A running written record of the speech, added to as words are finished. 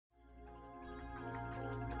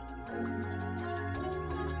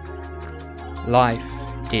Life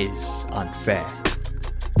is unfair.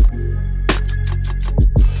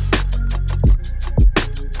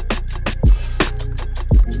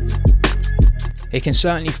 It can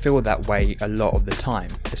certainly feel that way a lot of the time,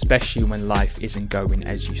 especially when life isn't going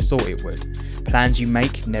as you thought it would. Plans you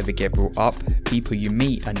make never get brought up, people you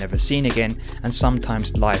meet are never seen again, and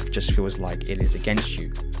sometimes life just feels like it is against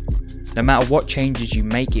you. No matter what changes you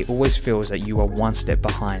make, it always feels that you are one step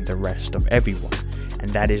behind the rest of everyone, and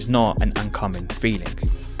that is not an uncommon feeling.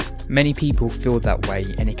 Many people feel that way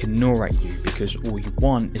and it can gnaw at you because all you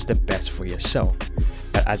want is the best for yourself.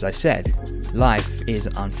 But as I said, life is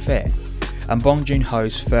unfair. And Bong Joon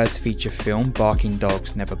Ho's first feature film, Barking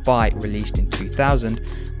Dogs Never Bite, released in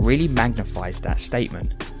 2000, really magnifies that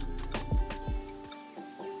statement.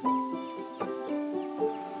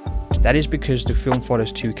 That is because the film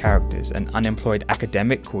follows two characters, an unemployed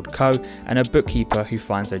academic called Ko and a bookkeeper who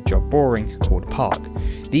finds their job boring called Park.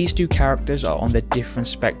 These two characters are on the different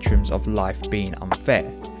spectrums of life being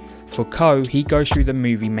unfair. For Ko, he goes through the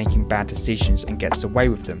movie making bad decisions and gets away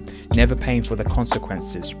with them, never paying for the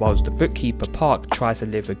consequences, whilst the bookkeeper Park tries to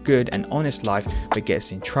live a good and honest life but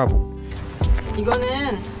gets in trouble.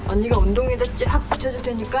 이거는 언니가 운동에다 쫙 붙여줄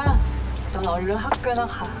테니까 넌 얼른 학교나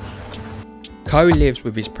가. Ko lives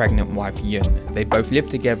with his pregnant wife Yun. They both live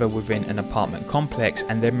together within an apartment complex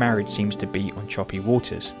and their marriage seems to be on choppy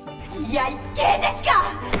waters. 야, 이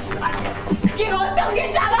개자식아! 그게 어떤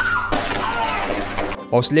개잖아!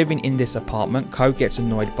 Whilst living in this apartment, Ko gets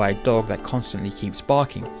annoyed by a dog that constantly keeps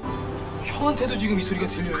barking. 형한테도 지금 이 소리가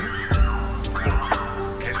들려요?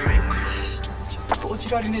 또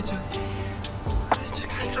지랄이네 저.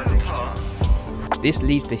 This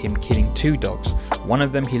leads to him killing two dogs. One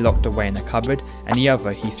of them he locked away in a cupboard and the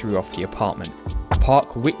other he threw off the apartment.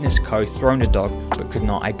 Park witnessed Ko throwing the dog but could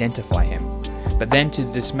not identify him. But then, to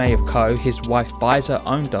the dismay of Ko, his wife buys her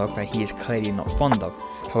own dog that he is clearly not fond of.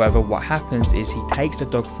 However, what happens is he takes the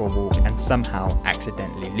dog for a walk and somehow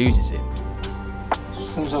accidentally loses it.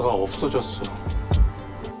 순서가 없어졌어.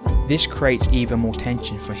 This creates even more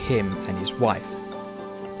tension for him and his wife.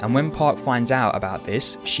 And when Park finds out about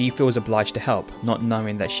this, she feels obliged to help, not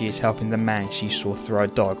knowing that she is helping the man she saw throw a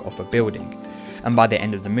dog off a building. And by the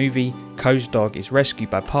end of the movie, Ko's dog is rescued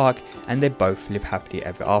by Park and they both live happily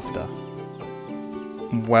ever after.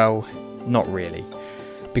 Well, not really.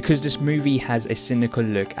 Because this movie has a cynical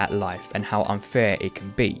look at life and how unfair it can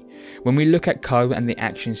be. When we look at Ko and the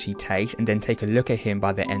actions he takes and then take a look at him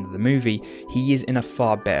by the end of the movie, he is in a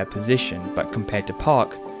far better position, but compared to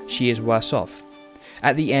Park, she is worse off.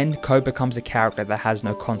 At the end, Ko becomes a character that has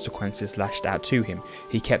no consequences lashed out to him.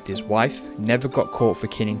 He kept his wife, never got caught for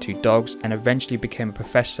killing two dogs, and eventually became a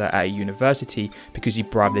professor at a university because he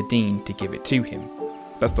bribed the dean to give it to him.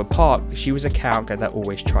 But for Park, she was a character that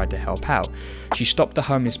always tried to help out. She stopped the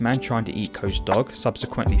homeless man trying to eat Ko's dog,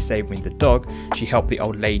 subsequently saving the dog, she helped the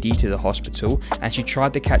old lady to the hospital, and she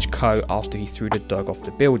tried to catch Ko after he threw the dog off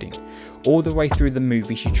the building. All the way through the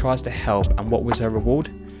movie she tries to help, and what was her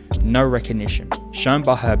reward? No recognition, shown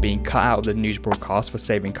by her being cut out of the news broadcast for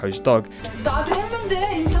saving Ko's dog. 나도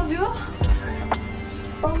했는데 인터뷰?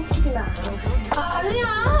 뻥치지 마.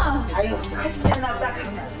 아니야. 아유, 같이 나보다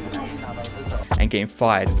And getting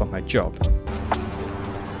fired from her job.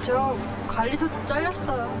 저 관리소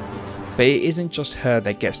잘렸어요. But it isn't just her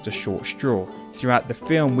that gets the short straw. Throughout the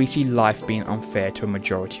film, we see life being unfair to a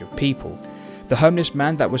majority of people. The homeless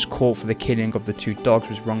man that was caught for the killing of the two dogs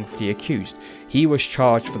was wrongfully accused. He was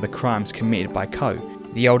charged for the crimes committed by Ko.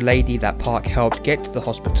 The old lady that Park helped get to the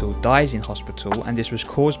hospital dies in hospital, and this was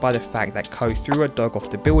caused by the fact that Ko threw a dog off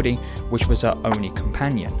the building, which was her only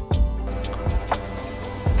companion.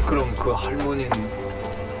 그럼 그 할머니는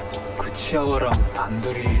그 치아와랑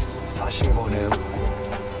단둘이 사신 거네요?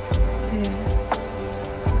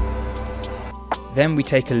 Then we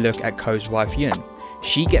take a look at Ko's wife Yun.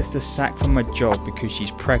 She gets the sack from her job because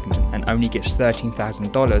she's pregnant and only gets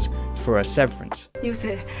 $13,000 for her severance.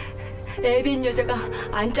 요새 애빈 여자가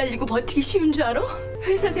안 잘리고 버티기 쉬운 줄 알아?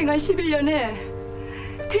 회사 생활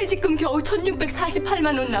 11년에 퇴직금 겨우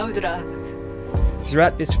 1,648만 원 나오더라.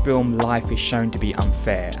 Throughout this film, life is shown to be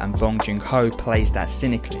unfair, and Bong Joon Ho plays that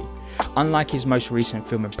cynically. Unlike his most recent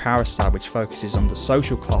film Parasite, which focuses on the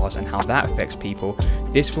social class and how that affects people,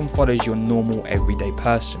 this film follows your normal everyday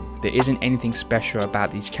person. There isn't anything special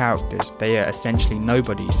about these characters, they are essentially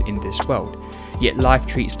nobodies in this world, yet life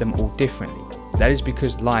treats them all differently. That is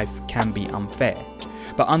because life can be unfair.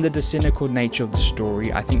 But under the cynical nature of the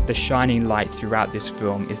story, I think the shining light throughout this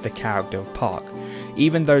film is the character of Park.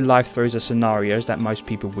 Even though life throws her scenarios that most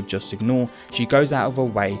people would just ignore, she goes out of her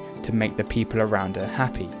way to make the people around her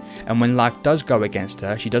happy. And when life does go against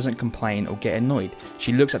her, she doesn't complain or get annoyed.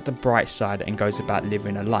 She looks at the bright side and goes about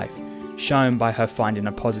living her life, shown by her finding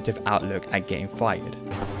a positive outlook at getting fired.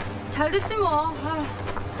 잘 됐지 뭐.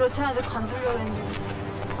 그렇지 않아도 관두려고 했는데.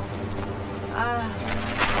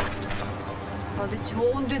 어디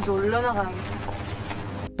좋은 데 놀러 나가야겠다.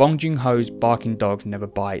 Bong Joon Ho's Barking Dogs Never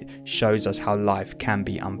Bite shows us how life can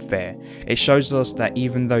be unfair. It shows us that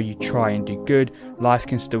even though you try and do good, life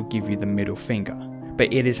can still give you the middle finger.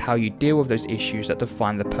 But it is how you deal with those issues that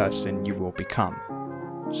define the person you will become.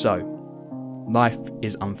 So, life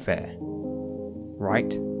is unfair,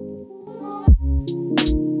 right?